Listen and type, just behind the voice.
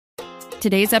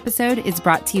Today's episode is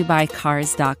brought to you by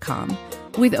Cars.com.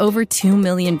 With over 2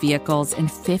 million vehicles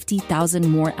and 50,000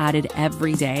 more added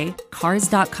every day,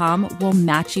 Cars.com will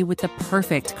match you with the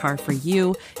perfect car for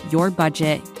you, your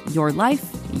budget, your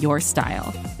life, your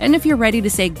style. And if you're ready to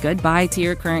say goodbye to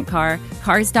your current car,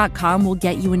 Cars.com will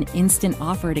get you an instant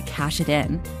offer to cash it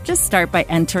in. Just start by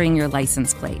entering your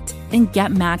license plate and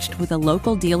get matched with a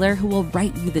local dealer who will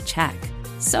write you the check.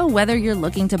 So whether you're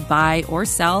looking to buy or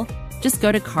sell, just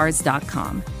go to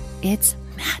Cars.com. It's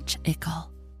magical.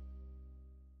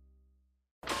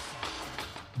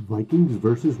 Vikings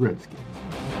versus Redskins.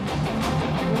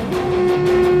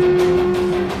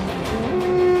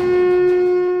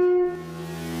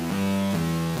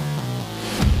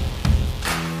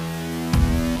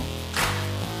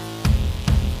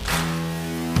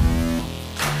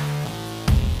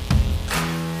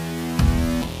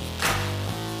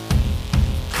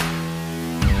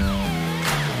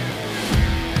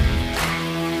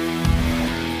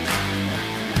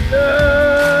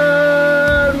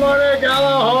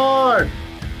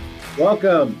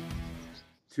 Welcome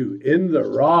to In The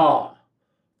Raw.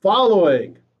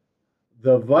 Following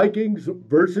the Vikings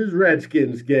versus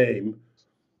Redskins game,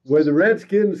 where the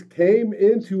Redskins came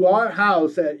into our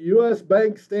house at US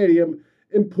Bank Stadium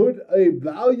and put a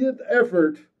valiant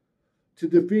effort to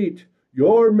defeat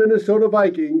your Minnesota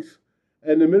Vikings,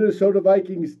 and the Minnesota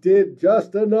Vikings did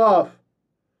just enough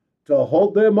to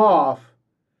hold them off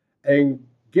and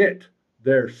get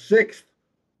their 6th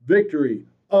victory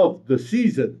of the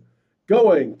season,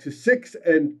 going to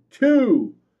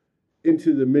 6-2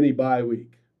 into the mini bye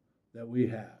week that we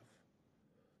have.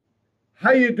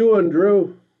 How you doing,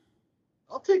 Drew?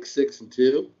 I'll take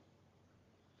 6-2.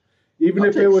 Even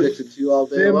if it was 6-2 all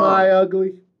day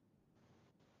semi-ugly?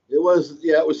 It was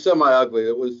semi-ugly.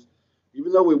 It was,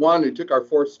 even though we won, we took our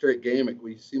 4th straight game.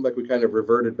 We seemed like we kind of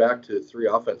reverted back to 3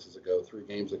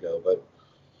 games ago. But,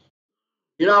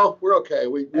 we're okay.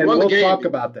 We won the game. We'll talk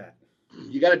about that.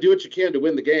 You got to do what you can to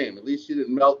win the game. At least you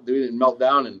didn't melt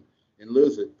down and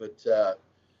lose it. But it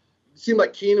seemed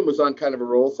like Keenan was on kind of a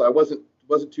roll, so I wasn't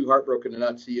too heartbroken to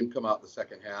not see him come out the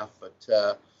second half.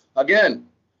 But again,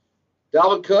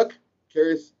 Dalvin Cook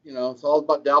carries. It's all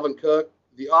about Dalvin Cook.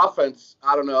 The offense,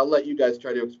 I don't know. I'll let you guys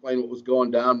try to explain what was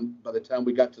going down by the time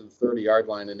we got to the 30-yard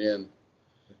line and in.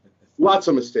 Lots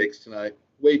of mistakes tonight.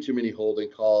 Way too many holding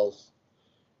calls.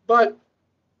 But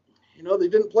they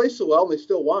didn't play so well, and they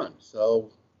still won.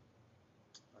 So,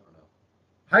 I don't know.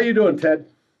 How you doing, Ted?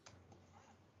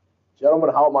 Gentlemen,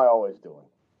 how am I always doing?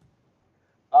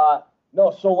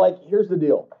 Here's the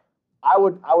deal. I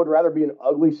would rather be an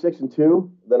ugly 6-2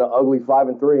 than an ugly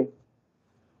 5-3.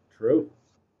 True.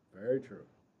 Very true.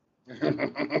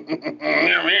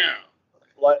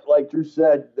 like Drew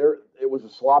said, it was a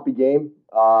sloppy game.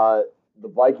 The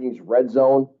Vikings' red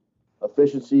zone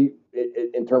efficiency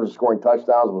in terms of scoring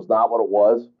touchdowns was not what it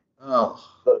was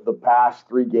the past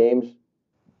 3 games.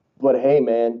 But hey,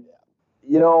 man,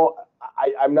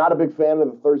 I'm not a big fan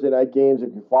of the Thursday night games.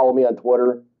 If you follow me on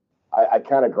Twitter, I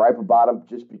kind of gripe about them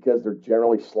just because they're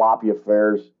generally sloppy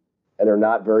affairs and they're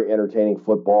not very entertaining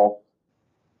football.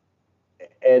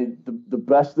 And the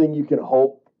best thing you can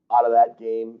hope out of that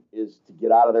game is to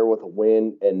get out of there with a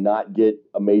win and not get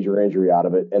a major injury out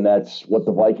of it. And that's what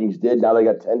the Vikings did. Now they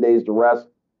got 10 days to rest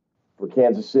for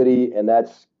Kansas City, and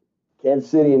that's Kansas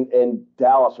City and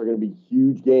Dallas are going to be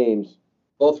huge games.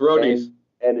 Both roadies.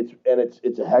 And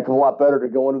it's a heck of a lot better to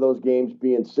go into those games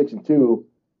being 6-2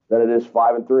 than it is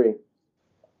 5-3.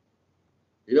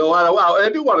 You know what? I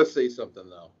do want to say something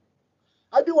though.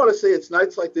 I do want to say it's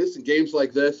nights like this and games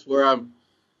like this where I'm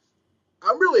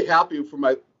really happy for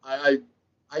I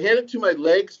hand it to my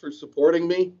legs for supporting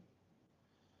me,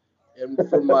 and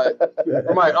for my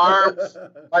arms.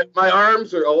 My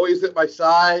arms are always at my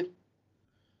side.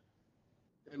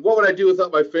 And what would I do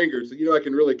without my fingers? I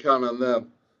can really count on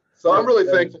them. So I'm really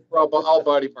thankful for all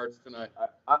body parts tonight.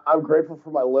 I'm grateful for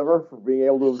my liver for being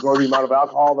able to absorb the amount of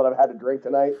alcohol that I've had to drink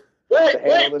tonight. Wait.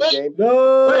 Game.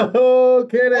 No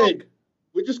kidding.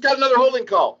 We just got another holding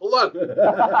call. Hold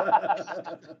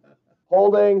on.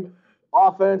 Holding,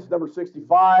 offense, number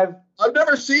 65. I've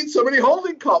never seen so many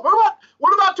holding calls.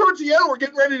 What about towards the end? We're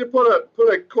getting ready to put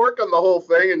a cork on the whole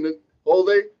thing and then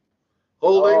holding.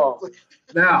 Oh.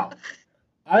 Now,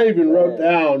 I even wrote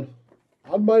down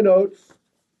on my notes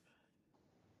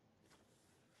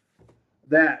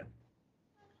that.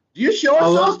 Do you show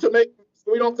us those to make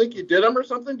so we don't think you did them or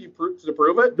something? Do you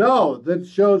prove it? No, that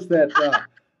shows that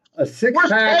a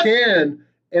 6-pack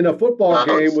in a football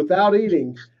game without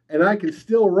eating, and I can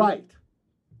still write.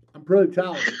 I'm pretty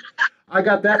talented. I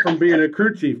got that from being a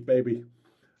crew chief, baby.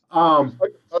 Are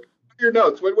Your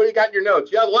notes. What do you got in your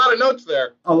notes? You have a lot of notes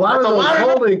there. A lot of those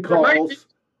holding calls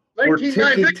were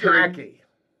 19-9 ticky-tacky.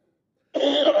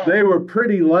 They were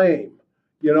pretty lame.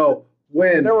 You know,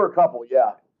 when there were a couple,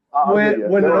 yeah.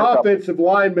 When an offensive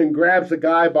lineman grabs a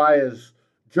guy by his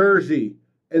jersey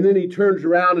and then he turns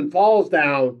around and falls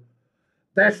down,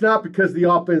 that's not because the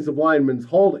offensive lineman's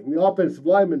holding. The offensive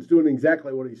lineman's doing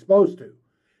exactly what he's supposed to.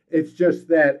 It's just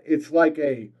that it's like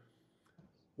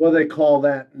what do they call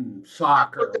that in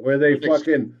soccer, where they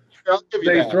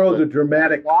throw the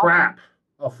dramatic crap,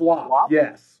 a flop,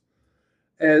 yes.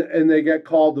 And they get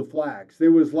called the flags. It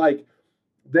was like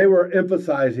they were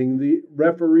emphasizing, the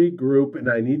referee group, and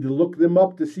I need to look them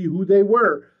up to see who they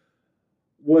were,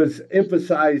 was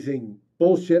emphasizing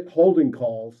bullshit holding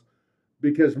calls,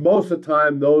 because most of the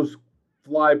time those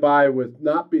fly by with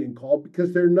not being called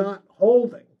because they're not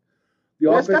holding.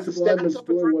 The offensive lineman's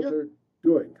doing what they're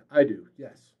doing. I do,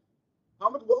 yes.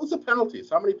 What was the penalties?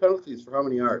 How many penalties for how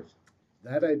many yards?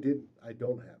 That I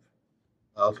don't have.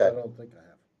 Okay. I don't think I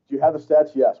have. Do you have the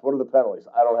stats? Yes. What are the penalties?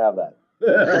 I don't have that.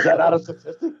 Is that not a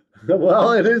statistic?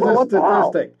 Well, it is a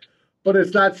statistic, but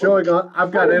it's not showing on. I've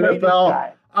got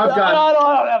NFL. I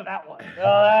don't have that one. No,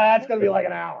 that's going to be like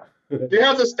an hour. Do you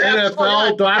have the stats?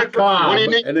 NFL.com,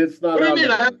 and it's not. What do you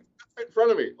mean? I have it in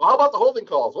front of me. Well, how about the holding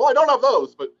calls? Well, I don't have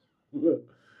those, but.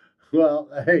 Well,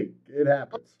 hey, it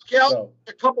happens. Yeah, so.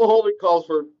 A couple of holding calls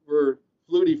were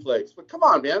flutie flakes, but come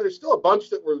on, man. There's still a bunch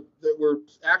that were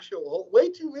actual. Way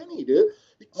too many, dude.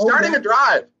 Starting a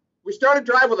drive. We started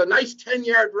drive with a nice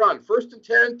 10-yard run. 1st and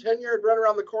 10, 10-yard run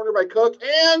around the corner by Cook,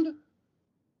 and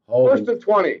 1st and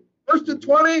 20. 1st and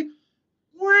 20.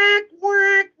 Whack,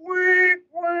 whack, whack,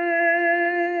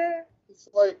 whack. It's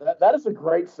like that is a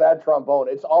great sad trombone.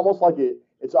 It's almost like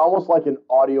an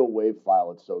audio wave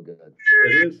file. It's so good.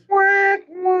 It is.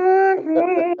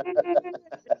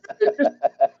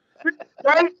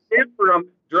 Trying to answer on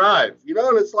drive, you know,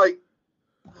 and it's like,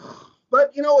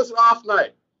 but you know, it was an off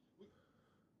night.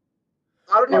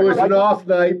 It was an off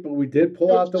night, but we did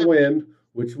pull out the win,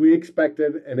 which we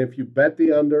expected. And if you bet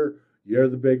the under, you're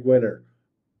the big winner.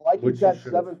 Vikings had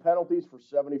 7 penalties for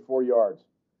 74 yards.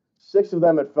 6 of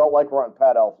them, it felt like were on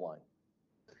Pat Elflein.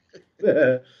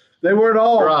 They weren't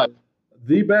all. Right.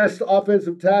 The best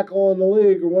offensive tackle in the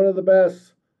league, or one of the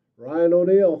best, Ryan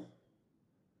O'Neal.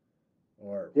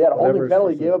 He had a holding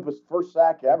penalty. Gave up his first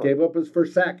sack ever. Gave up his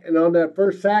first sack. And on that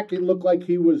first sack, it looked like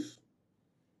he was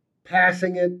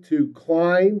passing it to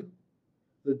Klein,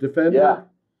 the defender,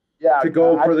 to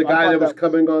go for the guy that was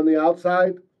coming on the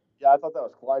outside. Yeah, I thought that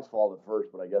was Klein's fault at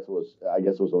first, but I guess it was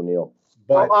O'Neal.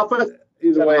 But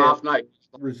either way, off night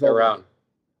around.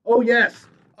 Oh yes.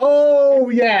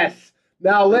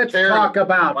 Now let's talk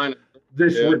about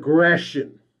this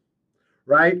regression,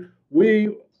 right?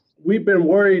 We've been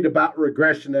worried about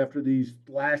regression after these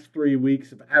last 3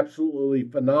 weeks of absolutely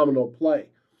phenomenal play.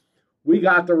 We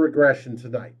got the regression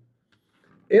tonight.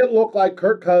 It looked like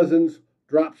Kirk Cousins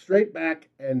dropped straight back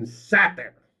and sat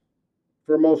there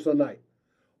for most of the night.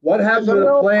 What happened to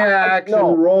the play action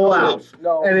rollouts?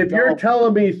 And if you're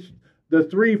telling me the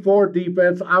 3-4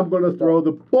 defense, I'm going to throw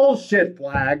the bullshit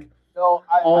flag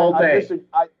all day.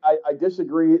 I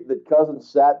disagree that Cousins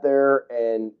sat there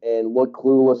and looked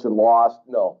clueless and lost.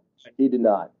 No, he did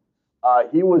not.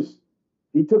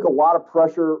 He took a lot of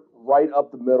pressure right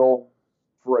up the middle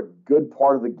for a good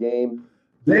part of the game.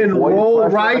 Then roll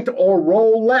right or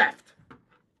roll left.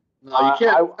 No, you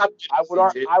can't.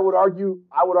 I would argue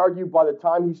by the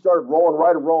time he started rolling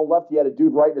right or rolling left, he had a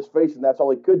dude right in his face, and that's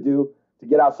all he could do to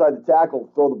get outside the tackle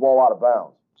and throw the ball out of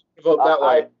bounds. Vote that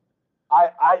way.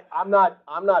 I'm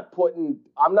not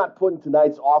putting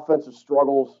tonight's offensive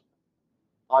struggles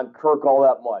on Kirk all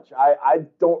that much. I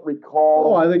don't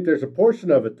recall. Oh, I think there's a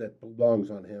portion of it that belongs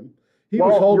on him. He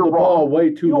was holding the ball way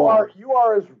too long. You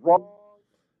are as wrong.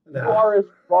 You are as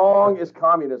wrong as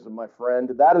communism, my friend.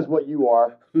 That is what you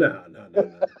are. No.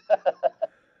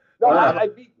 No, I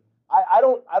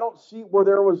don't see where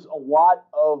there was a lot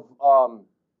of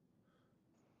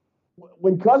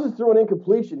when Cousins threw an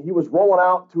incompletion, he was rolling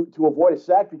out to avoid a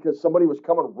sack because somebody was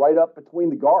coming right up between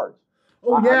the guards.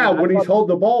 Oh yeah, when he's holding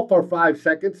the ball for 5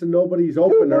 seconds and nobody's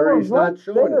open or he's not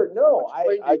showing it. No,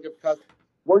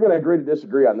 we're going to agree to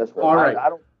disagree on this one. All right.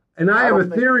 I have a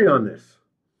theory on this.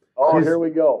 Here we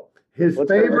go. His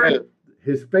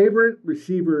favorite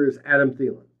receiver is Adam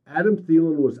Thielen. Adam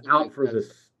Thielen was out for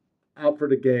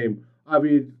the game,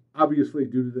 obviously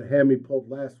due to the ham he pulled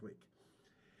last week.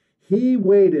 He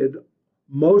waited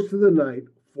most of the night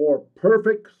for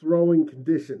perfect throwing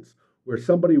conditions where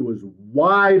somebody was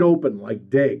wide open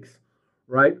like Diggs,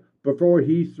 right, before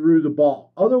he threw the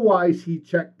ball. Otherwise, he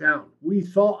checked down. We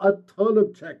saw a ton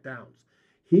of checkdowns.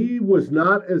 he was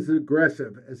not as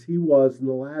aggressive as he was in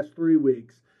the last 3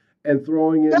 weeks and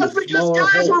throwing in That's the because smaller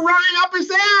guys holes. were running up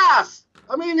his ass.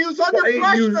 I mean, he was under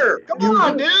pressure. Come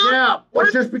on, dude. Yeah,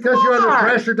 but just because you're under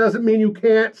pressure doesn't mean you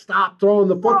can't stop throwing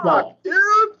the football. Dude,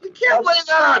 you can't blame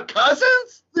that on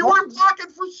Cousins. They weren't blocking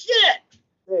for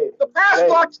shit. The pass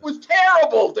blocking was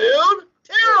terrible, dude.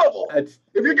 Terrible. If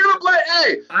you're going to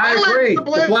blame, I agree.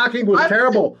 The blocking was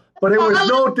terrible, but it was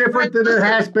no different than it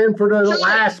has been for the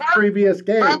last previous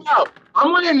games.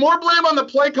 I'm laying more blame on the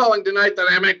play calling tonight than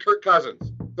I am at Kirk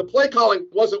Cousins. The play calling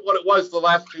wasn't what it was the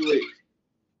last 2 weeks.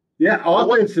 Yeah,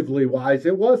 offensively wise,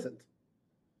 it wasn't.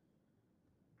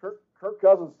 Kirk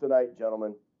Cousins tonight,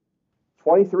 gentlemen,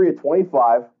 23 of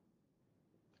 25.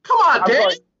 Come on,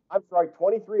 Dave. I'm sorry,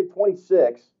 23 of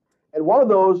 26, and one of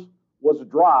those was a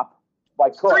drop by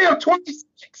Cook. 3 of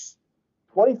 26.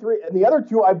 23, and the other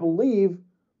two, I believe,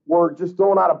 were just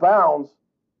thrown out of bounds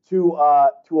to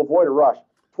avoid a rush.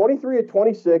 23 of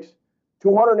 26,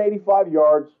 285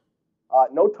 yards,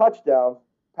 no touchdowns,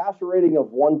 passer rating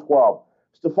of 112.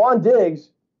 Stephon Diggs,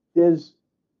 his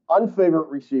unfavorite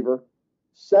receiver,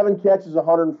 7 catches,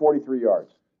 143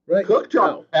 yards. Right. Cook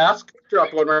dropped a pass. Cook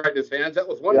dropped one right in his hands. That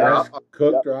was one drop.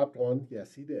 Cook dropped one.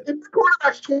 Yes, he did. If the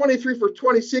quarterback's 23 for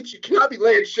 26, you cannot be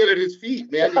laying shit at his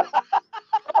feet, man.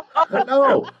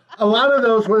 No, a lot of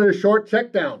those were the short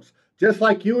checkdowns. Just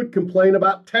like you would complain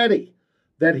about Teddy,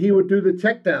 that he would do the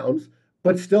checkdowns,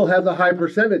 but still have the high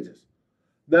percentages.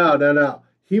 No.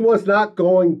 He was not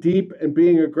going deep and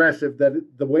being aggressive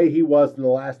the way he was in the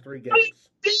last 3 games.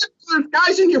 There's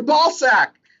guys in your ball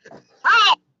sack.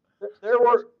 How? There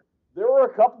were a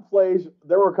couple plays.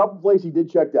 There were a couple plays he did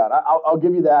check down. I'll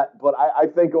give you that. But I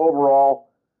think overall,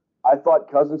 I thought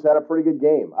Cousins had a pretty good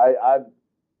game.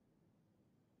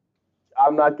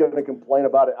 I'm not going to complain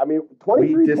about it. I mean,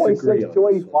 23, 26,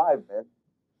 285, man.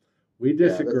 We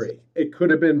disagree. It could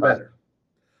have been better.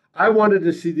 I wanted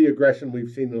to see the aggression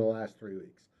we've seen in the last 3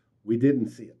 weeks. We didn't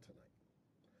see it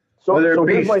tonight. Whether it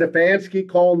be Stefanski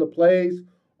calling the plays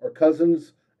or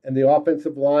Cousins and the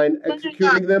offensive line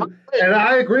executing them. And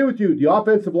I agree with you. The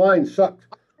offensive line sucked.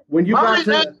 When you got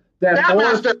to that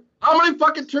fourth. How many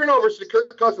fucking turnovers did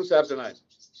Kirk Cousins have tonight?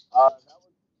 That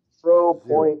was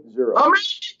 0.0. How many?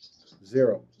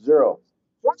 Zero.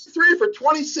 23 for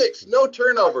 26. No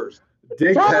turnovers.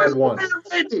 Diggs had one. Throw him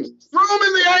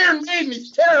in the Iron Maiden.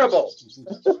 He's terrible.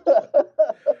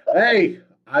 Hey,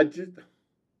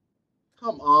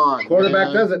 come on.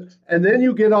 Quarterback does it. And then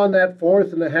you get on that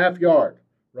 4th and a half yard,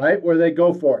 right, where they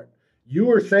go for it. You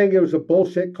were saying it was a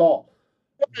bullshit call.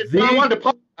 I wanted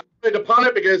to punt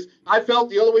it because I felt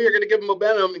the only way you're going to give him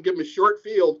momentum and give him a short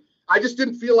field. I just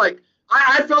didn't feel like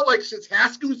I felt like since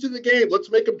Haskins in the game, let's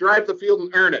make him drive the field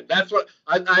and earn it. That's what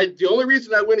the only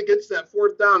reason I went against that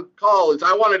 4th down call is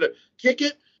I wanted to kick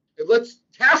it and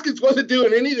Haskins wasn't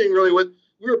doing anything really with.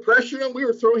 We were pressuring him. We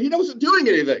were throwing. He wasn't doing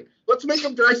anything. Let's make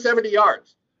him drive 70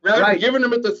 yards rather than giving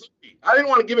him at the 30. I didn't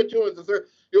want to give it to him at the 30.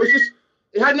 It was just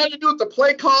it had nothing to do with the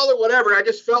play call or whatever. I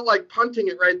just felt like punting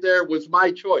it right there was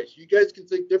my choice. You guys can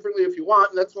think differently if you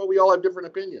want, and that's why we all have different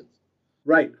opinions.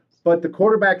 Right. But the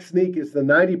quarterback sneak is the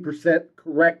 90%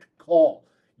 correct call.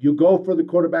 You go for the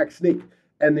quarterback sneak.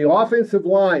 And the offensive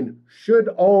line should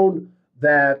own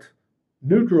that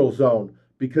neutral zone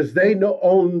because they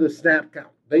own the snap count.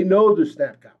 They know the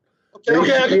snap count. They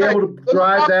should be able to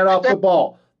drive that off the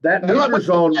ball. That neutral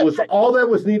zone was all that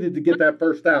was needed to get that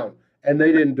first down, and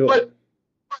they didn't do it.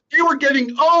 They were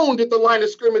getting owned at the line of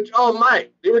scrimmage all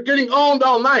night. They were getting owned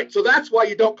all night. So that's why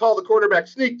you don't call the quarterback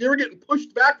sneak. They were getting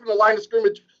pushed back from the line of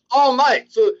scrimmage all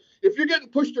night. So if you're getting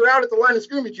pushed around at the line of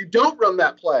scrimmage, you don't run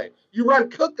that play. You run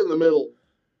Cook in the middle.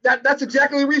 That's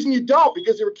exactly the reason you don't,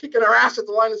 because they were kicking our ass at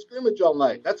the line of scrimmage all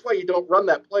night. That's why you don't run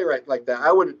that play right like that.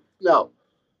 No.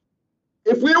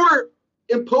 If we were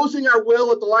imposing our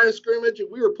will at the line of scrimmage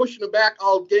and we were pushing them back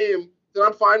all game, then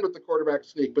I'm fine with the quarterback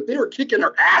sneak. But they were kicking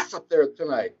our ass up there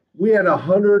tonight. We had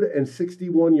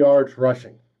 161 yards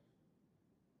rushing.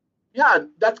 Yeah,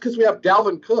 that's because we have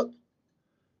Dalvin Cook.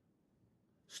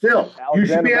 Still, you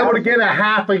should be able to get a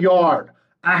half a yard.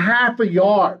 A half a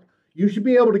yard. You should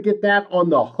be able to get that on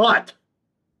the hut.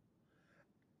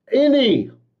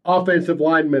 Any offensive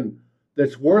lineman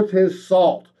that's worth his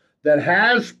salt, that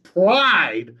has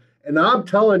pride, and I'm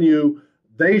telling you,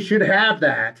 they should have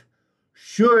that,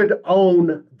 should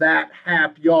own that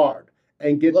half yard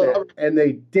and get that. And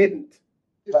they didn't.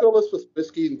 Can you fill this with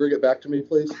whiskey and bring it back to me,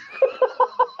 please?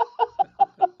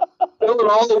 Fill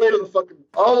it all the way to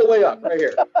all the way up, right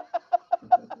here.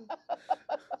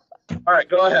 All right,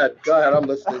 go ahead. I'm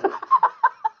listening.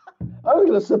 I'm just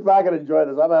going to sit back and enjoy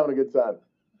this. I'm having a good time.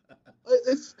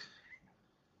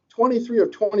 23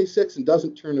 of 26 and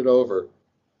doesn't turn it over.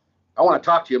 I want to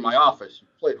talk to you in my office. You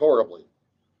played horribly.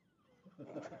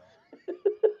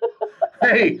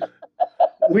 Hey,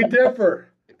 we differ.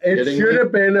 It should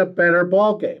have been a better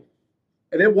ball game,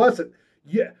 and it wasn't.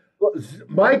 Yeah,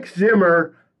 Mike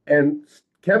Zimmer and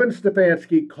Kevin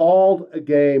Stefanski called a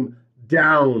game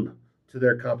down to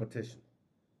their competition.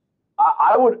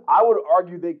 I would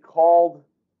argue they called.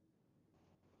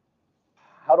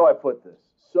 How do I put this?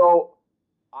 So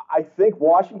I think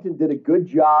Washington did a good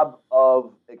job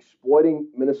of exploiting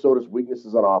Minnesota's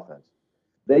weaknesses on offense.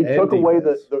 They took away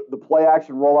the play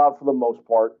action rollout for the most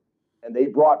part, and they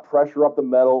brought pressure up the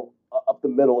middle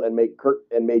and made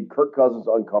Kirk Cousins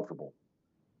uncomfortable.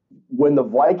 When the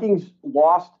Vikings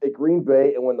lost at Green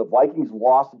Bay and when the Vikings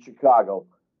lost at Chicago,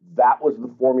 that was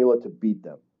the formula to beat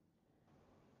them.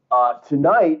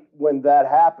 Tonight, when that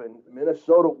happened,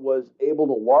 Minnesota was able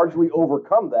to largely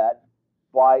overcome that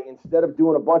by, instead of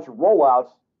doing a bunch of rollouts,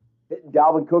 hitting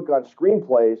Dalvin Cook on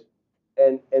screenplays.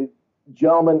 And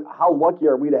gentlemen, how lucky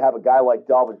are we to have a guy like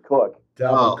Dalvin Cook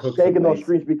taking those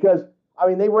screens? Because, I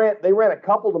mean, they ran a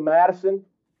couple to Madison,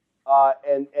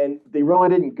 and they really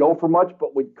didn't go for much.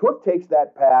 But when Cook takes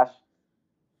that pass,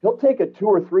 he'll take a 2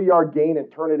 or 3 yard gain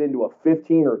and turn it into a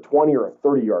 15 or 20 or a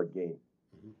 30 yard gain.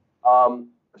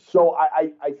 So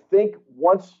I think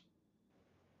once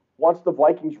the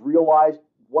Vikings realized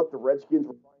what the Redskins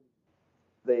were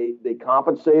doing, they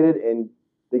compensated and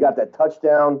they got that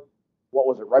touchdown. What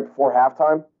was it, right before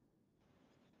halftime?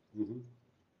 Mm-hmm.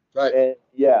 Right. And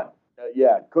yeah.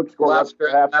 Cook scored after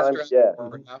halftime.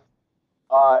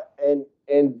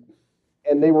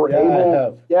 And they were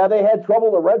able. Yeah, they had trouble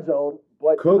in the red zone,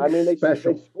 but Cook's I mean they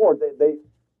scored.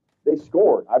 They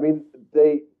scored. I mean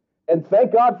and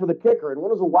thank God for the kicker. And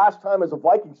when was the last time as a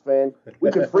Vikings fan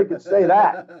we could freaking say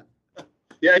that?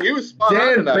 Yeah, he was spot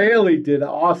on. Dan Bailey did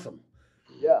awesome.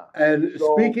 Yeah. And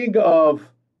speaking of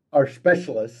our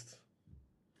specialists,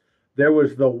 there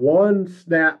was the one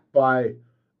snap by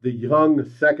the young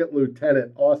second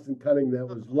lieutenant, Austin Cunning, that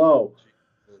was low.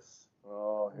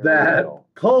 That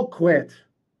Colquitt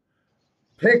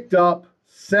picked up,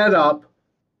 set up,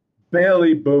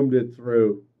 Bailey boomed it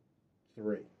through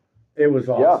 3. It was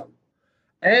awesome. Yeah.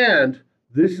 And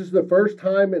this is the first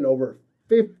time in over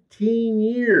 15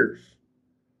 years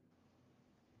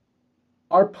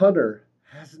our punter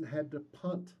hasn't had to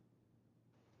punt.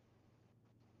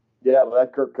 Yeah, well,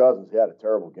 that Kirk Cousins, he had a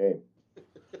terrible game.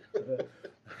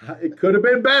 It could have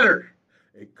been better.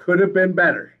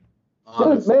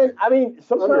 Dude, man, I mean,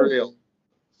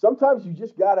 sometimes you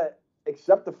just got to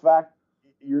accept the fact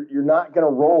you're not going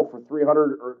to roll for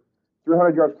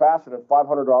 300 yards passing and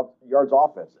 500 yards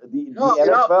offense. The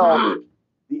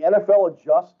NFL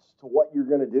adjusts to what you're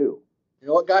going to do. You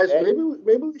know what, guys? Maybe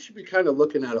we should be kind of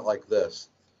looking at it like this.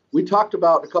 We talked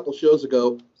about a couple shows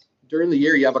ago, during the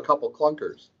year you have a couple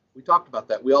clunkers. We talked about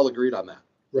that. We all agreed on that.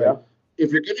 Right. Yeah.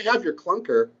 If you're going to have your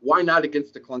clunker, why not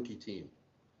against a clunky team?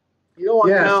 You know what?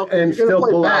 Yes, and still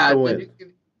pull out the win.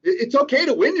 It's okay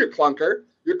to win your clunker.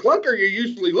 Your clunker, you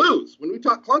usually lose. When we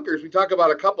talk clunkers, we talk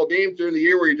about a couple games during the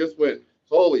year where you just went,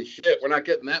 holy shit, we're not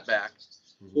getting that back.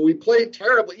 But we played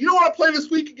terribly. You don't want to play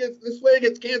this way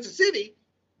against Kansas City.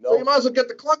 No. So you might as well get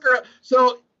the clunker.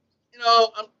 So,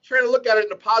 I'm trying to look at it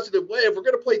in a positive way. If we're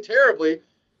going to play terribly,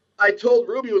 I told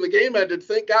Ruby when the game ended,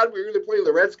 thank God we were either playing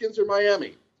the Redskins or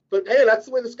Miami. But, hey, that's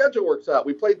the way the schedule works out.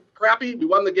 We played crappy. We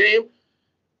won the game.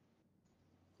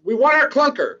 We won our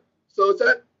clunker. So it's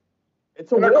a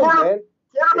win, man.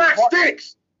 Quarterback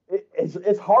stinks.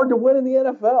 It's hard to win in the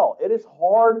NFL. It is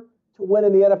hard to win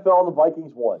in the NFL, and the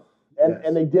Vikings won.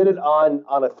 And they did it on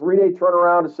a 3-day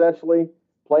turnaround, essentially,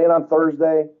 playing on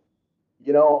Thursday.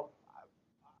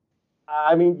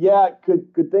 I mean, yeah,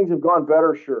 could things have gone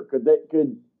better? Sure.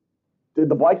 Did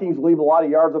the Vikings leave a lot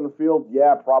of yards on the field?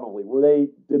 Yeah, probably.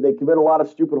 Did they commit a lot of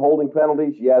stupid holding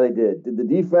penalties? Yeah, they did. Did the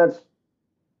defense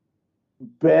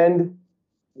bend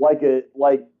like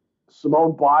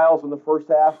Simone Biles in the first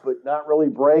half, but not really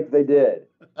break? They did.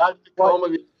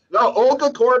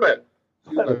 Olga Corbett.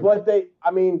 But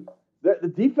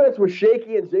the defense was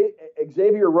shaky, and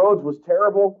Xavier Rhodes was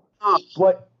terrible.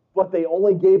 But they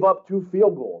only gave up 2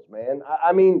 field goals, man.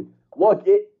 I mean, look,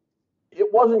 it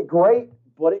wasn't great,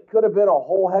 but it could have been a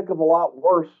whole heck of a lot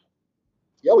worse.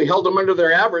 Yeah, we held them under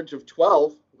their average of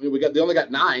 12. I mean, they only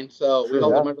got 9, so we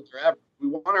held them under their average. We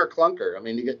won our clunker. I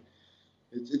mean,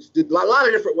 it's a lot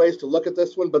of different ways to look at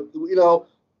this one, but no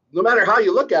matter how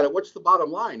you look at it, what's the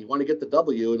bottom line? You want to get the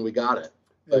W, and we got it.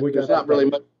 But there's not really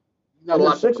much. Not a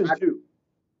lot. 6-2.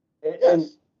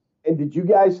 And did you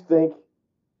guys think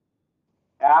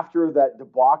after that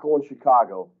debacle in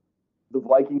Chicago, the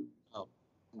Vikings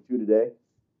 2 today?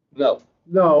 No.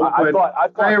 No, I but thought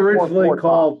I originally 4-4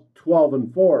 called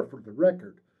 12-4 for the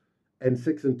record, and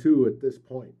 6-2 at this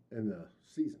point in the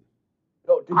season.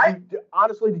 No,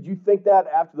 honestly, did you think that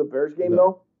after the Bears game,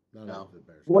 though? No. The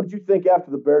Bears. What did you think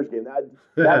after the Bears game?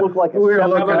 That looked like a we were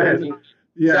looking at 7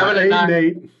 and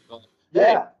 8.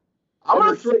 Yeah. I'm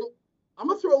gonna throw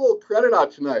a little credit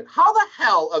out tonight. How the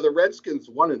hell are the Redskins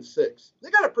 1-6? They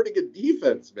got a pretty good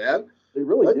defense, man. They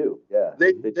really do. Yeah.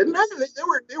 They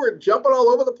were jumping all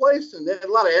over the place, and they had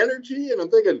a lot of energy. And I'm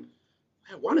thinking,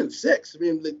 man, 1-6. I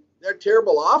mean, they're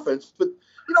terrible offense, but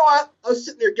you know what? I was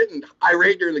sitting there getting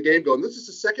irate during the game, going, "This is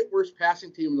the second worst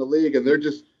passing team in the league, and they're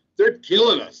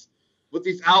killing us with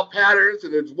these out patterns."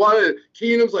 And there's one,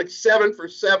 Keenum's like 7 for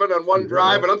 7 on one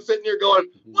drive, and I'm sitting here going,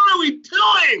 "What are we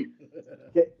doing?"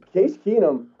 Case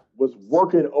Keenum was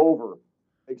working over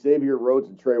Xavier Rhodes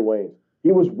and Trey Waynes.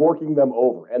 He was working them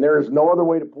over, and there is no other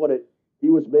way to put it. He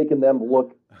was making them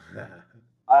look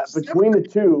between the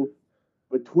two.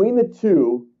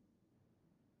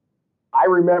 I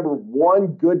remember one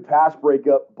good pass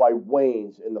breakup by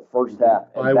Waynes in the first half,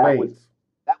 and that was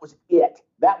it.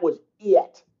 That was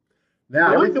it.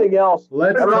 Now everything else.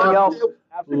 Let's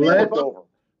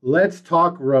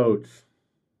talk Rhodes.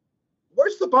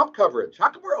 Where's the bump coverage? How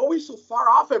come we're always so far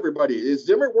off everybody? Is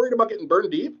Zimmer worried about getting burned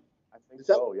deep? I think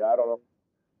so. Yeah, I don't know.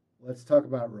 Let's talk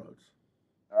about Rhodes.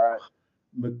 All right.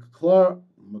 McLaurin.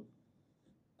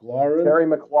 Terry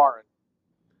McLaurin.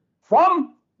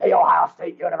 From the Ohio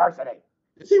State University.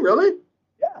 Is he really?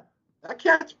 Yeah. That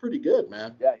cat's pretty good,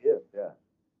 man. Yeah, he is. Yeah.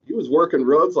 He was working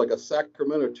Rhodes like a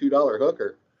Sacramento $2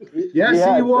 hooker.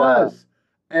 Yes, he was.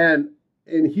 And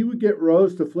he would get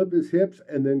Rhodes to flip his hips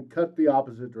and then cut the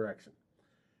opposite direction.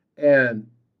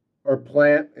 Or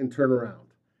plant and turn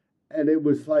around. And it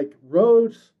was like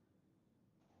Rhodes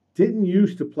didn't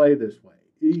used to play this way.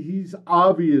 He's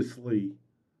obviously,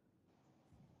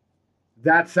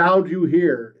 that sound you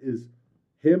hear is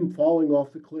him falling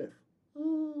off the cliff.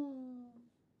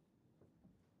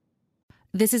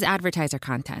 This is advertiser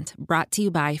content brought to you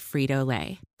by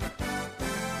Frito-Lay.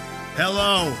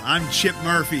 Hello, I'm Chip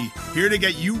Murphy, here to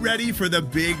get you ready for the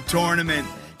big tournament.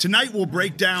 Tonight we'll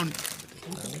break down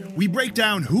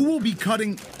who will be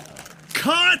cutting.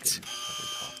 Cut!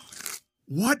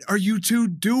 What are you two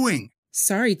doing?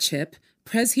 Sorry, Chip.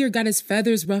 Prez here got his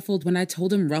feathers ruffled when I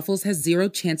told him Ruffles has 0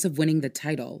 chance of winning the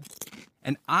title.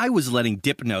 And I was letting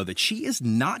Dip know that she is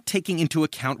not taking into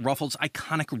account Ruffles'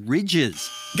 iconic ridges.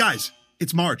 Guys,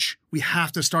 it's March. We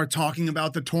have to start talking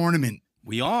about the tournament.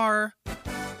 We are.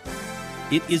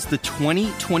 It is the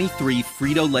 2023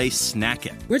 Frito-Lay Snack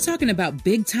It. We're talking about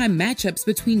big-time matchups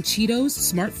between Cheetos,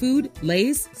 Smart Food,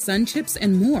 Lay's, Sun Chips,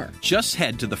 and more. Just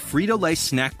head to the Frito-Lay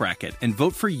Snack Bracket and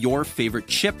vote for your favorite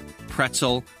chip,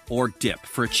 pretzel, or dip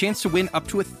for a chance to win up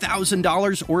to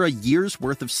 $1,000 or a year's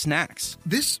worth of snacks.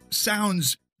 This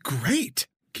sounds great.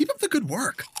 Keep up the good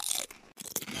work.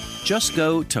 Just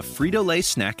go to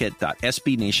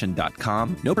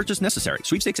fritolaysnackit.sbnation.com. No purchase necessary.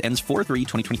 Sweepstakes ends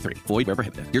 4/3/2023. Void where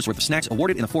prohibited. Year's worth of snacks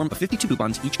awarded in the form of 52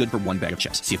 coupons, each good for 1 bag of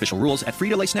chips. See official rules at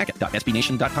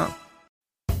fritolaysnackit.sbnation.com.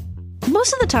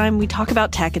 Most of the time, we talk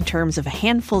about tech in terms of a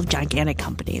handful of gigantic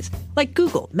companies, like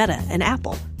Google, Meta, and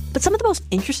Apple. But some of the most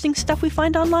interesting stuff we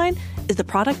find online is the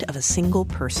product of a single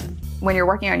person. When you're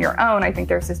working on your own, I think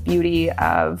there's this beauty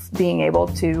of being able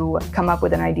to come up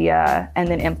with an idea and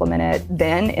then implement it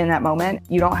then in that moment.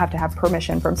 You don't have to have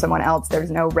permission from someone else.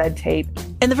 There's no red tape.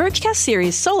 In the Vergecast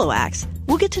series Solo Acts,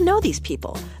 we'll get to know these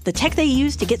people, the tech they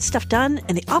use to get stuff done,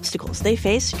 and the obstacles they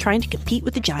face trying to compete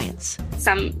with the giants.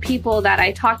 Some people that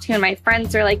I talk to and my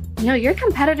friends are like, your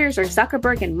competitors are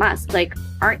Zuckerberg and Musk. Like,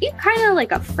 aren't you kind of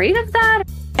like afraid of that?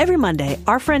 Every Monday,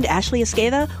 our friend Ashley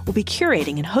Esqueda will be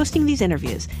curating and hosting these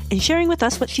interviews and sharing with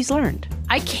us what she's learned.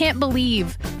 I can't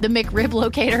believe the McRib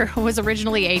locator was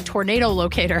originally a tornado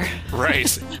locator.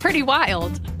 Right. Pretty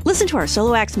wild. Listen to our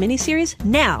Solo Acts miniseries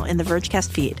now in the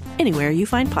Vergecast feed, anywhere you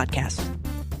find podcasts.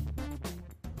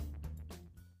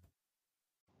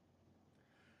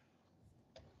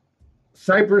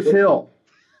 Cypress Hill.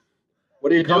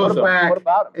 What are you coming doing? back What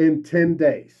about him? in 10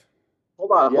 days?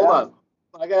 Hold on.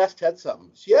 I gotta ask Ted something.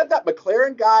 She had that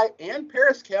McLaren guy and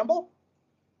Paris Campbell?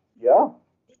 Yeah. I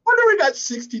wonder we got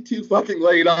 62 fucking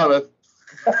laid on us.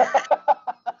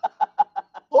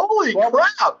 Holy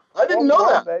crap. I didn't know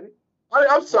that. Baby.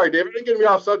 I'm sorry, David. Don't get me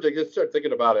off subject. Just start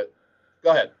thinking about it.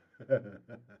 Go ahead.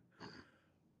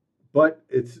 But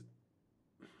it's...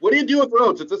 What do you do with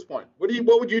Rhodes at this point? What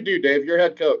would you do, Dave? You're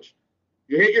head coach.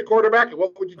 You hate your quarterback, and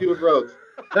what would you do with Rhodes?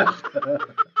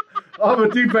 I'm a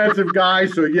defensive guy,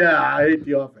 so yeah, I hate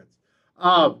the offense.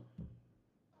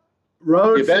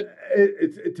 Rhodes,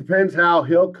 it depends how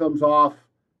Hill comes off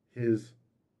his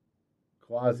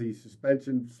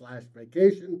quasi-suspension /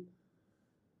 vacation.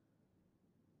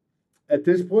 At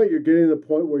this point, you're getting to the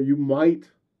point where you might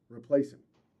replace him.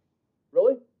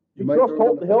 Really? You You might trust throw him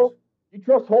Holton in the Hill? bus. You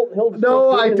trust Holton Hill? To No,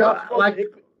 still I fit in, don't. not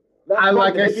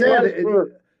Like I Hickey said, Lance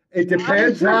for- it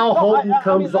depends serious. how No, Holton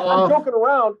comes I'm off joking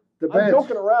around. the I'm bench.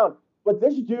 joking around. But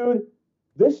this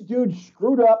dude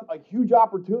screwed up a huge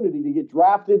opportunity to get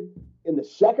drafted in the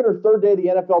second or third day of the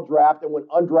NFL draft and went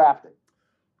undrafted.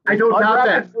 I don't doubt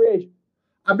that. Free agent.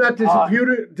 I'm not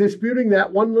disputing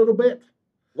that one little bit.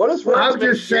 What is I'm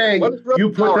just saying you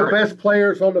put the best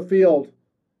players on the field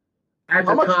at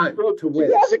the time to win.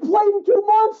 He hasn't played in 2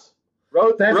 months.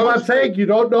 That's what I'm saying. You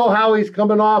don't know how he's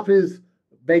coming off his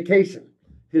vacation,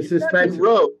 his suspension.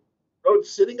 Rhodes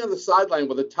sitting on the sideline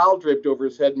with a towel draped over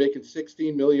his head, making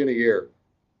 $16 million a year.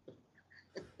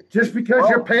 Just because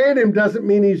you're paying him doesn't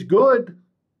mean he's good.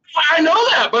 I know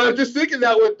that, but I'm just thinking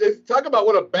talk about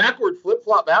what a backward flip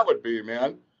flop that would be,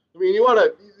 man. I mean,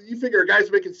 you figure a guy's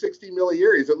making $16 million a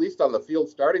year, he's at least on the field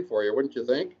starting for you, wouldn't you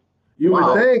think? You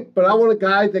would think, but I want a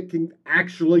guy that can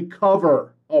actually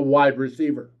cover a wide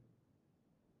receiver.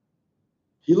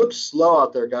 He looks slow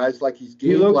out there, guys. Like he's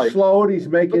He looks slow, and he's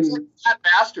making looks like that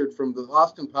bastard from the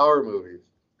Austin Power movies.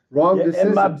 Wrong decisions.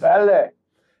 In my belly.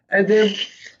 And then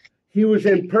he was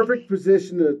in perfect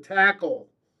position to tackle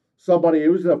somebody. It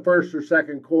was in the first or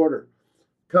second quarter.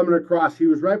 Coming across, he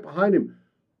was right behind him,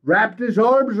 wrapped his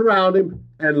arms around him,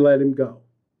 and let him go.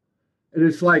 And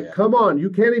it's like, come on, you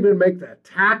can't even make that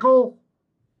tackle.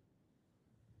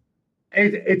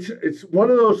 And it's one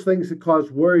of those things that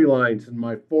cause worry lines in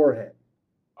my forehead.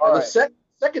 All right. The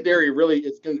secondary really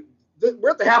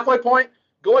we're at the halfway point.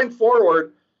 Going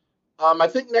forward, I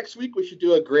think next week we should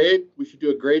do a grade. We should do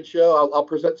a grade show. I'll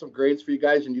present some grades for you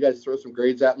guys, and you guys throw some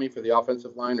grades at me for the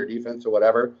offensive line or defense or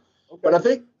whatever. Okay. But I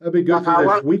think that'd be good for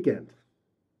this weekend.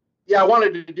 Yeah, I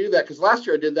wanted to do that because last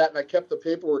year I did that and I kept the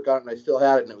paperwork on it and I still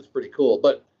had it and it was pretty cool.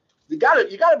 But you got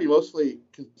to be mostly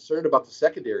concerned about the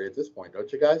secondary at this point,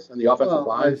 don't you guys? And the offensive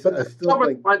line. I still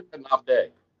think an off day.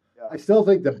 I still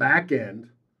think the back end,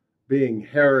 being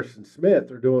Harris and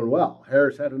Smith, are doing well.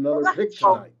 Harris had another pick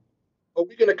tonight. Are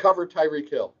we going to cover Tyreek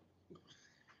Hill?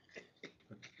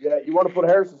 Yeah, you want to put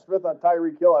Harrison Smith on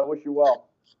Tyreek Hill? I wish you well.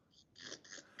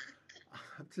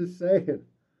 I'm just saying.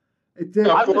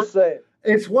 I'm just saying.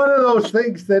 It's one of those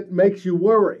things that makes you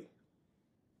worry.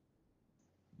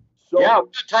 So, yeah, we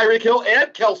got Tyreek Hill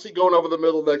and Kelsey going over the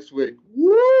middle next week.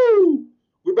 Woo!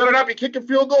 We better not be kicking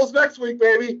field goals next week,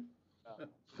 baby.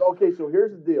 So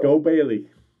here's the deal. Go Bailey.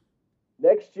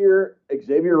 Next year,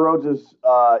 Xavier Rhodes'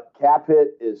 cap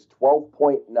hit is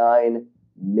 $12.9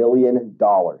 million.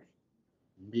 And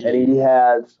he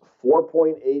has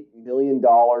 $4.8 million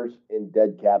in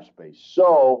dead cap space.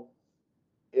 So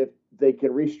if they can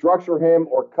restructure him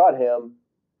or cut him,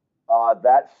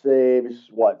 that saves,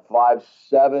 $5,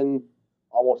 $7,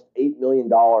 almost $8 million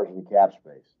in cap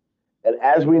space. And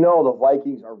as we know, the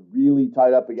Vikings are really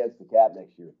tied up against the cap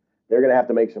next year. They're going to have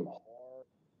to make some hard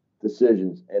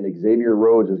decisions, and Xavier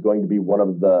Rhodes is going to be one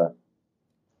of the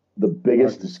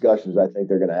biggest discussions I think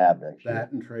they're going to have next year.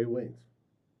 That and Trey Waynes.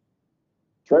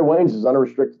 Trey Waynes is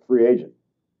unrestricted free agent.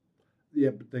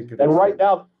 Yeah, but they could. And right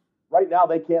now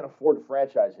they can't afford to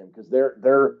franchise him because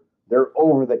they're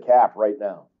over the cap right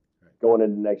now, going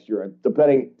into next year.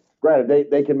 Granted,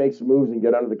 they can make some moves and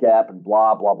get under the cap and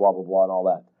blah blah blah blah blah and all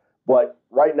that. But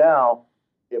right now,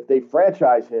 if they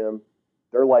franchise him,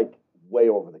 they're like way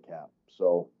over the cap.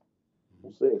 So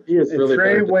we'll see. And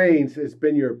Trey Waynes has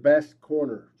been your best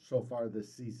corner so far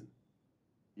this season.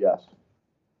 Yes.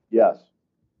 Yeah,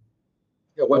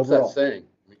 what's overall that saying?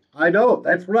 I know.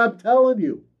 That's what I'm telling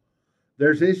you.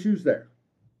 There's issues there.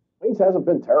 Waynes hasn't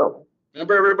been terrible.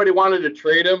 Remember everybody wanted to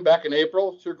trade him back in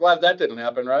April? Sure glad that didn't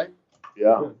happen, right?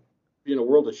 Yeah. Be in a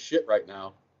world of shit right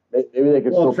now. Maybe they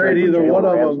could still trade either one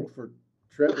of them for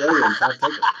Trent Williams. I'll take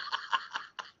it.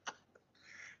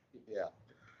 Yeah.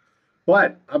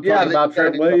 But I'm talking about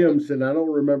Trent Williams, and I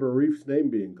don't remember Reef's name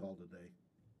being called today.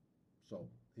 So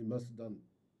he must have done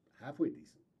halfway decent.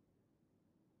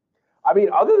 I mean,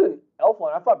 other than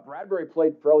Elflein, I thought Bradbury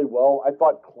played fairly well. I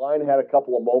thought Klein had a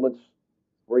couple of moments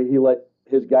where he let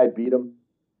his guy beat him.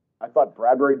 I thought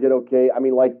Bradbury did okay. I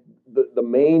mean, like the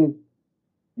main,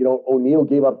 O'Neal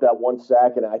gave up that one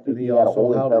sack, and I think he had a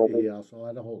holding penalty. He also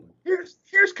had a holding.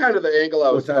 Here's kind of the angle I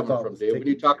was coming from, Dave, when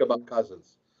you talk about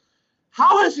Cousins.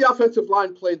 How has the offensive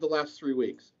line played the last 3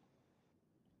 weeks?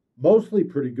 Mostly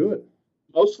pretty good.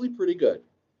 Mostly pretty good.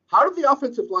 How did the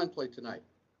offensive line play tonight?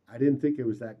 I didn't think it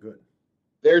was that good.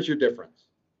 There's your difference.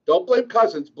 Don't blame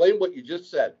Cousins. Blame what you just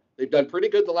said. They've done pretty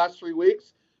good the last 3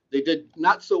 weeks. They did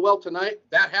not so well tonight.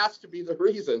 That has to be the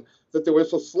reason that they were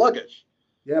so sluggish.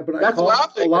 Yeah, but That's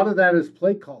what I'm a lot of that is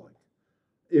play calling.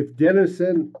 If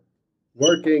Dennison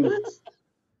working,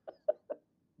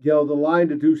 the line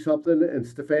to do something, and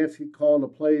Stefanski calling the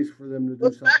plays for them to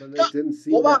do something, it didn't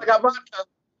seem. Hold on, I got vodka.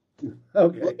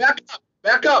 Okay.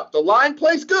 Back up. The line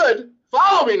plays good.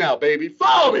 Follow me now, baby.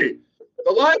 Follow me.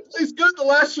 The line plays good the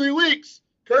last 3 weeks.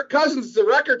 Kirk Cousins is the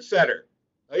record setter.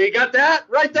 Oh, you got that?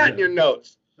 Write that in your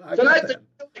notes. Tonight they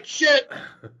feel like shit.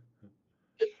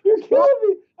 You're killing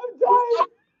me. I'm dying.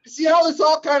 You see how this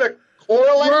all kind of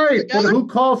correlates Right, together? but who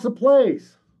calls the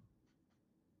plays?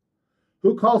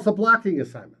 Who calls the blocking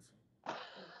assignments?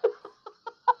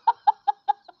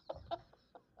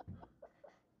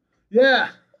 Yeah.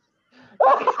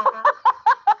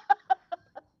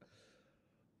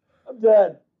 I'm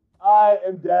dead. I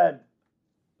am dead.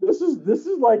 This is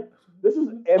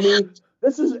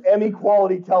Emmy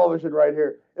quality television right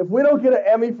here. If we don't get an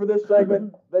Emmy for this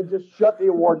segment, then just shut the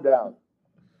award down.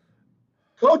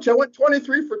 Coach, I went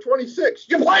 23 for 26.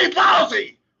 You played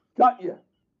lousy. Cut you.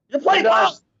 You played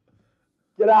lousy.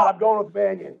 Get out. I'm going with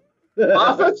Mannion.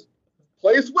 Offense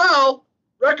plays well.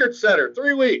 Record setter,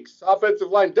 3 weeks. Offensive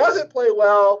line doesn't play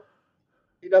well.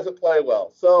 He doesn't play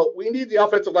well. So we need the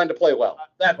offensive line to play well.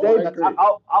 Dave,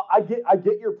 I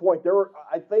get your point.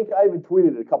 I think I even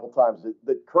tweeted it a couple times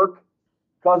that Kirk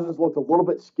Cousins looked a little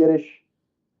bit skittish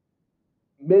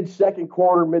mid-second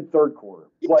quarter, mid-third quarter.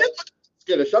 He did look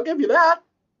skittish. I'll give you that.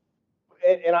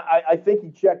 And I think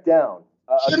he checked down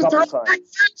a couple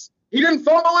times. He didn't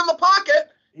fumble in the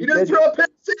pocket. He didn't throw a pick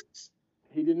six.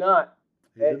 He did not.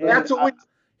 That's what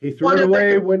he threw it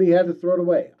away when he had to throw it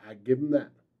away. I give him that.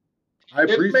 I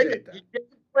appreciate that. He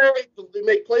didn't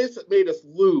make plays that made us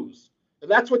lose. And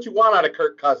that's what you want out of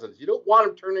Kirk Cousins. You don't want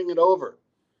him turning it over.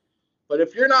 But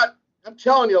if you're not, I'm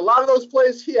telling you, a lot of those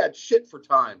plays, he had shit for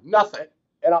time. Nothing.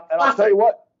 And I'll tell you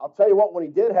what, when he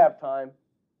did have time,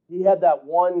 he had that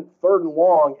 1 3rd and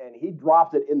long, and he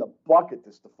dropped it in the bucket to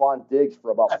Stephon Diggs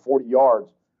for about 40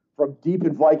 yards from deep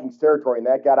in Vikings territory, and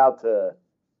that got out to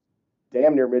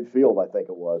damn near midfield, I think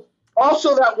it was.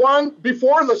 Also, that one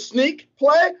before the sneak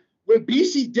play, when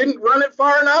BC didn't run it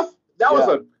far enough, that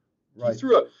was he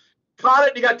threw a, caught it,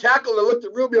 and he got tackled, and looked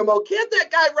at Rubio, can't that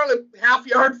guy run a half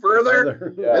yard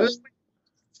further? Yeah. And then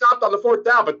stopped on the 4th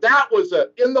down, but that was a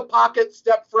in the pocket,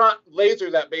 step front,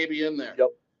 laser that baby in there.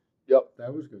 Yep.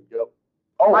 That was good. Yep.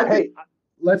 Oh,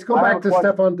 let's go back to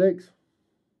Stephon Diggs.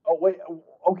 Oh, wait.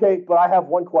 Okay, but I have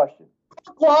one question.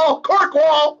 Cork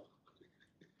wall.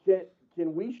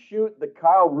 Can we shoot the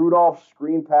Kyle Rudolph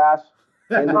screen pass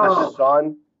into the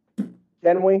sun?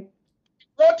 Can we?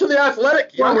 Go to the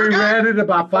athletic. Well, we ran it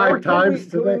about 5 times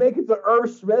today. Can we make it the Irv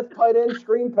Smith tight end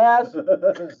screen pass?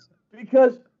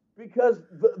 Because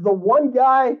the one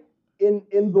guy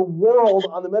in the world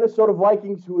on the Minnesota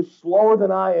Vikings who is slower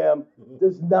than I am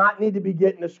does not need to be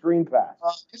getting a screen pass.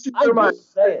 I'm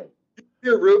just saying.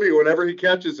 Hear Ruby whenever he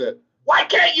catches it. Why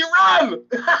can't you run?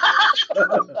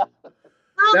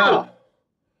 Now,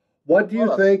 what do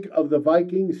you think of the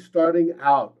Vikings starting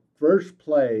out first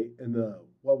play in the,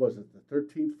 the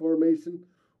 13th formation,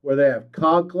 where they have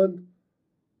Conklin,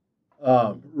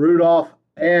 Rudolph,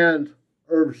 and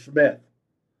Irv Smith?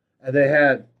 And they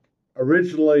had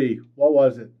originally,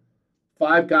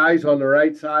 5 guys on the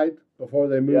right side before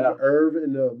they moved Irv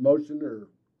into motion or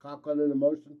Conklin into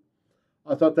motion?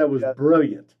 I thought that was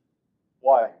brilliant.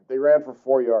 Why? They ran for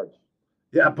 4 yards.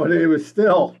 Yeah, but it was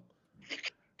still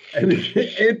an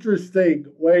interesting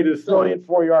way to start. Only a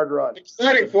 4-yard run.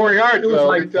 Exciting 4 yards, was though.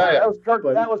 like that was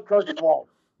Kirk's fault.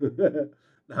 No,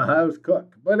 that was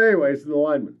Cook. But anyways, the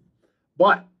lineman.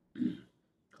 But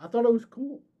I thought it was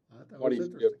cool. I thought it was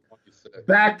interesting.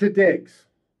 Back to Diggs.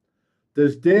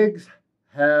 Does Diggs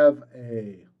have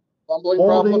a fumbling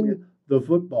holding problem? The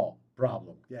football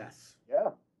problem? Yes.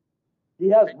 Yeah. He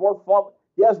has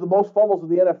He has the most fumbles in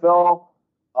the NFL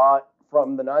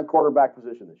from the non-quarterback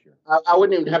position this year. I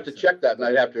wouldn't even have to check that, and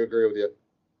I'd have to agree with you.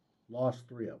 Lost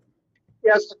 3 of them. He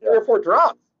has 3 or 4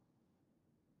 drops.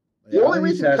 The Yeah, only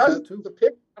reason Cousins the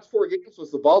pick last 4 games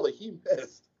was the ball that he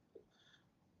missed.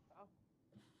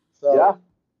 So yeah.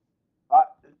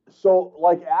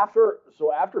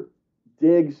 After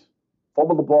Diggs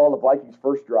fumbled the ball on the Vikings'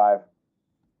 first drive,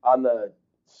 on the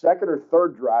 2nd or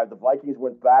 3rd drive, the Vikings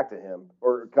went back to him,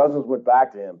 or Cousins went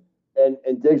back to him,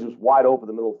 and Diggs was wide open in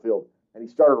the middle of the field, and he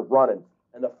started running.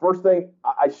 And the first thing,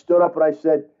 I stood up and I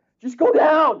said, just go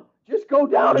down. Just go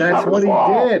down. And that's what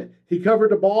he did. He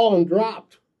covered the ball and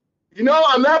dropped. You know,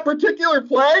 on that particular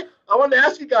play, I wanted to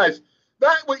ask you guys,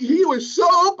 he was so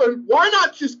open, why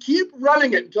not just keep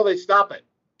running it until they stop it?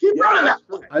 Keep running that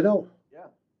play. I know. Yeah.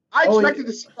 I expected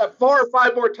to see that 4 or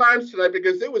 5 more times tonight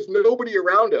because there was nobody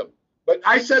around him. But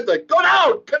I said, like, go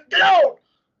down, get out.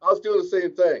 I was doing the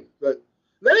same thing. But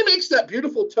then he makes that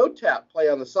beautiful toe tap play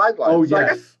on the sideline. Oh, so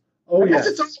yes. I guess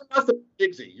it's all or nothing,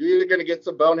 Giggsy. You're either going to get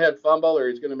some bonehead fumble or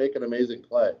he's going to make an amazing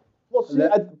play. Well, see,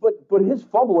 but his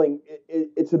fumbling,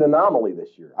 it's an anomaly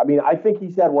this year. I mean, I think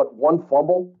he's had, one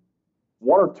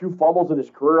or two fumbles in his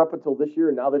career up until this year,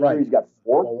 and now this year he's got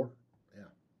 4. Yeah.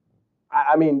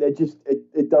 I mean,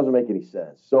 it doesn't make any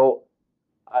sense. So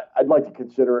I'd like to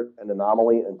consider it an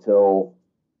anomaly until,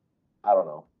 I don't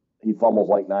know, he fumbles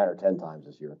like 9 or 10 times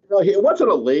this year. It wasn't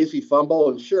a lazy fumble,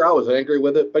 and sure, I was angry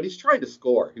with it, but he's trying to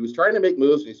score. He was trying to make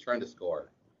moves, and he's trying to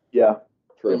score. Yeah,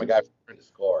 true. I'm a guy trying to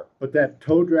score. But that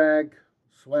toe drag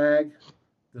swag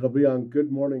that'll be on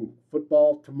Good Morning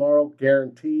Football tomorrow,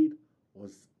 guaranteed,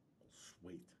 was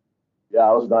sweet.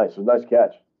 Yeah, it was nice. It was a nice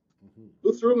catch. Mm-hmm.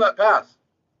 Who threw him that pass?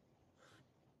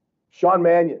 Sean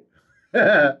Mannion.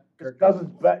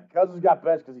 Cousins got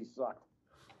benched because he sucked.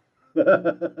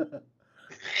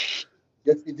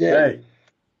 Yes, he did. Hey,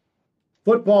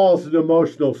 football is an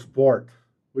emotional sport.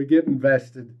 We get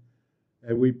invested,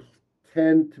 and we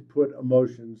tend to put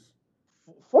emotions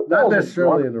not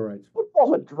necessarily in the right spot.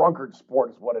 Football's a drunkard sport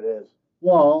is what it is.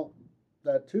 Well,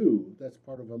 that too. That's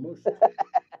part of emotion.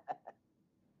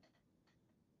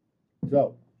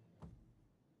 So,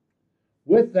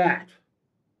 with that,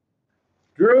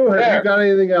 Drew, have you got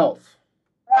anything else?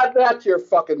 Add that to your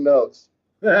fucking notes.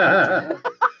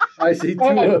 I see 2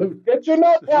 of... Get your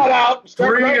notepad out.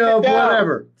 3 of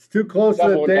whatever. It's too close to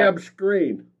the damn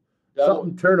screen.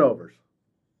 Something turnovers.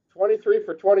 23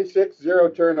 for 26, 0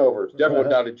 turnovers. Devin went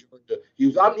down to Georgia. He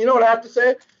was on. You know what I have to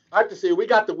say? I have to say we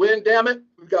got the win, damn it.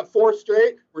 We've got 4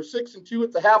 straight. We're 6-2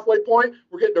 at the halfway point.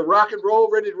 We're getting to rock and roll,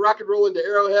 ready to rock and roll into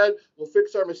Arrowhead. We'll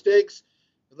fix our mistakes.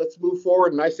 Let's move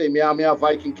forward. And I say meow, meow,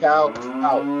 Viking cow,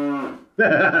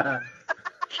 out.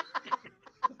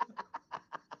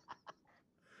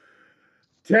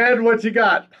 Ted, what you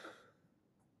got?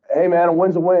 Hey, man, a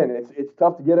win's a win. It's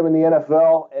tough to get him in the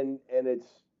NFL, and it's,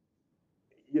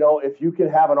 if you can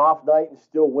have an off night and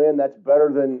still win, that's better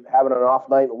than having an off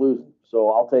night and losing.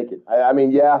 So I'll take it. I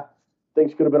mean, yeah,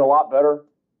 things could have been a lot better.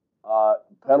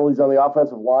 Penalties on the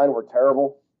offensive line were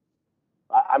terrible.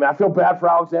 I mean, I feel bad for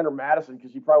Alexander Madison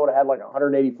because he probably would have had like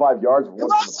 185 yards. Of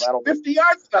lost 50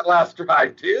 yards that last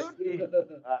drive, dude.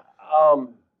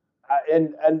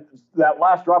 And that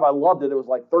last drive, I loved it. It was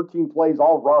like 13 plays,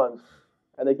 all runs,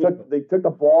 and they took the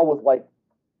ball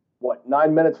with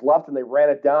 9 minutes left, and they ran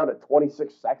it down to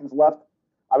 26 seconds left.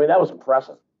 I mean, that was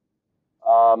impressive.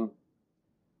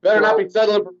 Better not be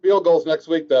settling for field goals next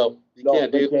week, though.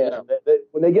 Can't.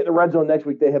 When they get in the red zone next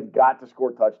week, they have got to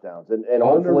score touchdowns, and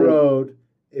on the road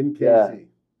in KC. Yeah.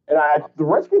 And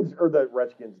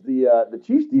the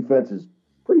Chiefs defense is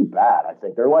pretty bad. I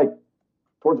think they're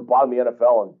towards the bottom of the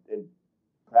NFL in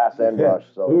pass and rush.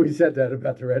 So we said that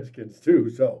about the Redskins too.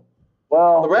 So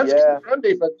the Redskins' run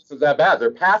defense was that bad.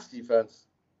 Their pass defense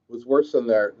was worse than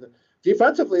their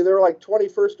defensively. They were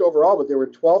 21st overall, but they were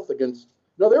 12th against.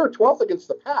 No, they were 12th against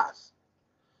the pass.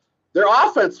 Their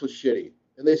offense was shitty,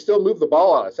 and they still moved the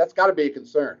ball on us. That's got to be a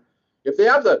concern. If they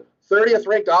have the 30th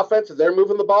ranked offense and they're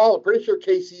moving the ball, I'm pretty sure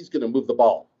KC's going to move the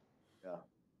ball.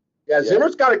 Yeah.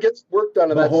 Zimmer's got to get work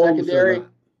done in that secondary.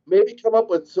 Maybe come up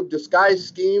with some disguised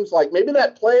schemes, like maybe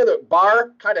that play that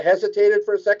Barr kind of hesitated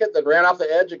for a second, then ran off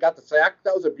the edge and got the sack.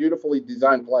 That was a beautifully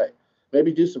designed play.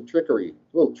 Maybe do some trickery,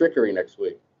 a little trickery next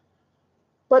week.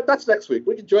 But that's next week.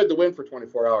 We enjoyed the win for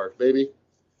 24 hours, baby.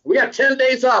 We got 10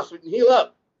 days off so we can heal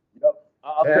up. Yep.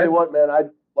 I'll tell you what, man.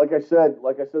 Like I said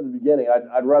at the beginning,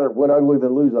 I'd rather win ugly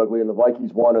than lose ugly, and the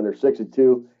Vikings won, and they're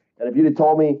 6-2. And if you'd have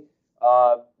told me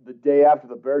the day after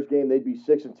the Bears game they'd be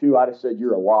 6-2, I'd have said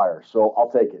you're a liar. So I'll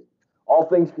take it. All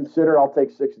things considered, I'll take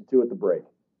 6-2 at the break,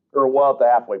 or at the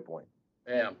halfway point.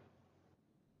 Bam.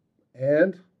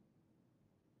 And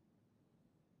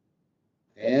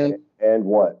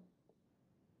what?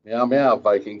 Meow meow,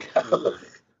 Viking.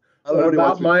 What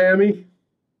about Miami?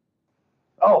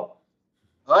 Oh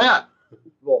yeah.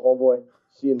 Well, homeboy,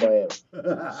 see you in Miami.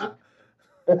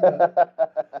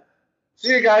 See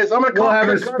you guys. We'll have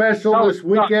a special this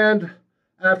weekend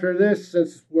after this,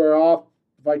 since we're off.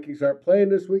 The Vikings aren't playing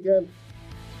this weekend.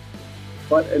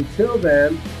 But until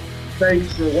then,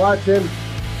 thanks for watching.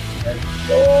 And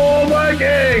go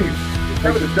Vikings!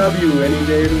 Take the W any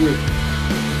day of the week.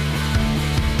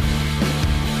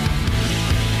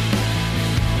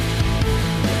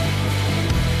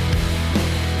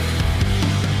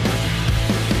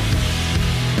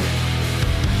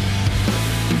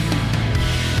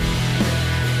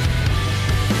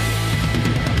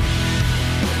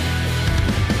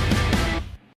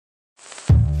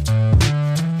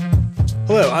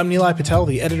 Hello, I'm Nilay Patel,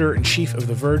 the editor-in-chief of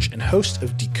The Verge and host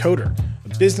of Decoder,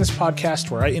 a business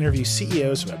podcast where I interview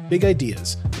CEOs about big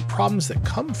ideas, the problems that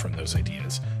come from those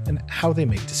ideas, and how they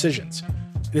make decisions.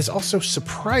 It is also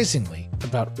surprisingly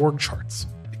about org charts.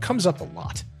 It comes up a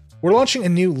lot. We're launching a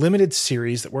new limited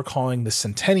series that we're calling the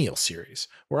Centennial Series,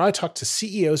 where I talk to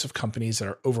CEOs of companies that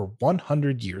are over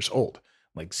 100 years old,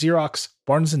 like Xerox,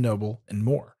 Barnes & Noble, and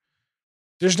more.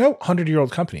 There's no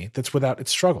 100-year-old company that's without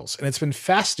its struggles, and it's been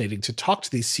fascinating to talk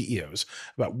to these CEOs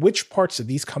about which parts of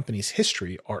these companies'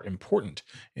 history are important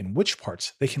and which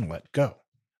parts they can let go.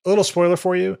 A little spoiler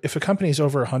for you, if a company is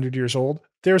over 100 years old,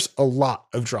 there's a lot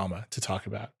of drama to talk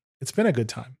about. It's been a good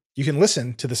time. You can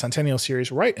listen to the Centennial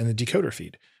Series right in the Decoder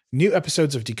feed. New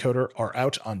episodes of Decoder are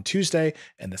out on Tuesday,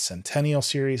 and the Centennial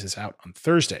Series is out on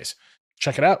Thursdays.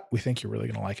 Check it out. We think you're really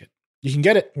going to like it. You can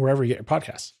get it wherever you get your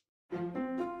podcasts.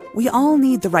 We all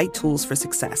need the right tools for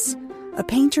success. A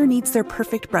painter needs their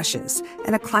perfect brushes,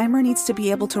 and a climber needs to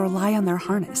be able to rely on their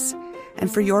harness.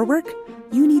 And for your work,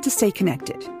 you need to stay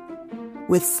connected.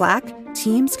 With Slack,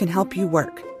 teams can help you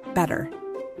work better.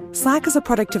 Slack is a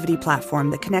productivity platform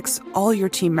that connects all your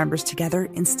team members together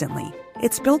instantly.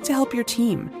 It's built to help your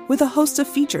team with a host of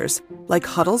features, like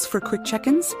huddles for quick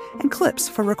check-ins and clips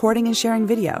for recording and sharing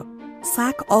video.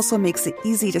 Slack also makes it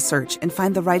easy to search and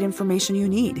find the right information you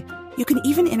need. You can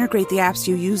even integrate the apps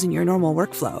you use in your normal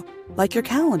workflow, like your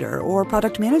calendar or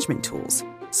product management tools,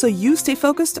 so you stay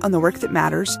focused on the work that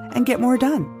matters and get more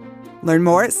done. Learn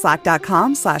more at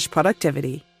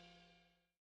slack.com/productivity.